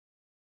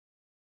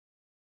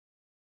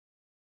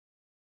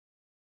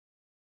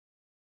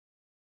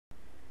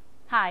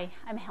Hi,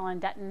 I'm Helen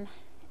Dutton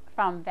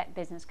from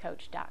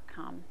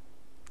vetbusinesscoach.com.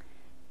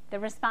 The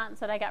response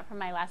that I got from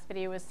my last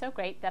video was so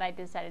great that I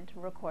decided to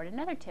record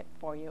another tip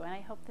for you, and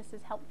I hope this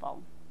is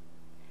helpful.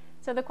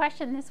 So the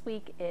question this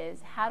week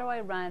is, how do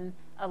I run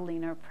a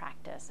leaner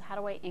practice? How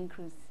do I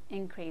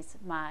increase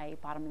my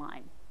bottom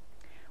line?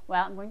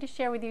 Well, I'm going to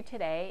share with you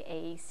today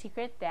a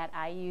secret that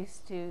I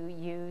used to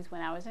use when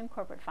I was in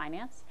corporate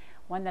finance,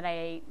 one that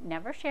I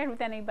never shared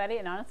with anybody,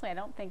 and honestly I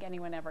don't think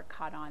anyone ever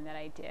caught on that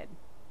I did.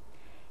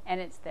 And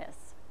it's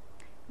this: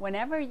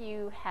 whenever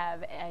you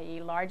have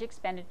a large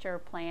expenditure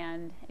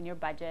planned in your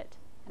budget,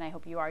 and I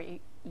hope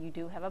you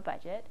do have a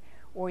budget,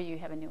 or you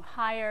have a new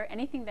hire,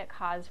 anything that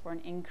caused for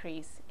an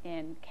increase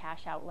in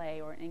cash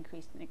outlay or an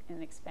increase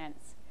in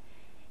expense,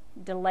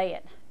 delay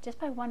it just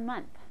by 1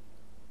 month.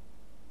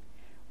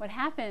 What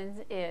happens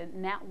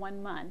in that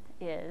 1 month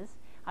is,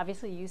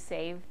 obviously you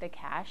save the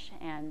cash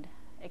and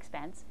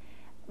expense,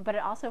 but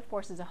it also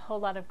forces a whole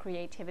lot of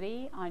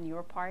creativity on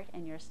your part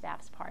and your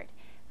staff's part.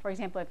 For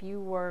example, if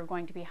you were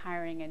going to be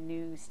hiring a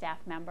new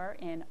staff member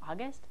in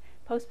August,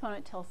 postpone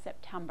it till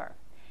September.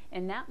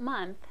 In that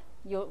month,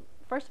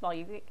 first of all,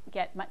 you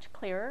get much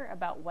clearer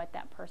about what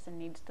that person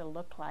needs to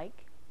look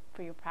like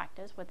for your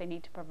practice, what they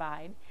need to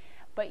provide.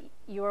 But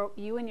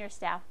you and your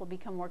staff will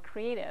become more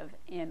creative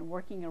in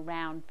working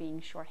around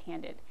being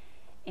shorthanded,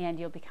 and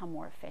you'll become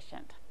more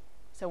efficient.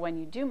 So when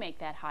you do make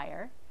that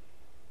hire,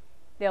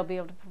 they'll be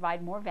able to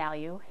provide more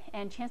value,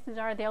 and chances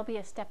are they'll be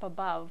a step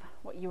above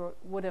what you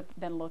would have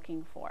been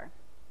looking for.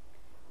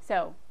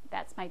 So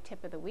that's my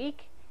tip of the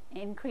week.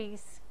 To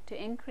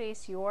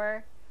increase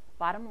your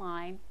bottom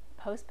line,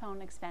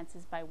 postpone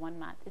expenses by 1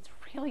 month. It's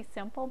really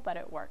simple, but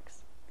it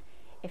works.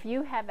 If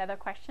you have other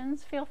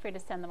questions, feel free to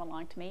send them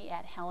along to me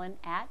at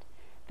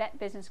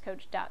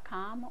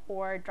helen@vetbusinesscoach.com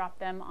or drop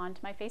them onto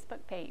my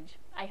Facebook page.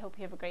 I hope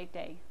you have a great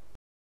day.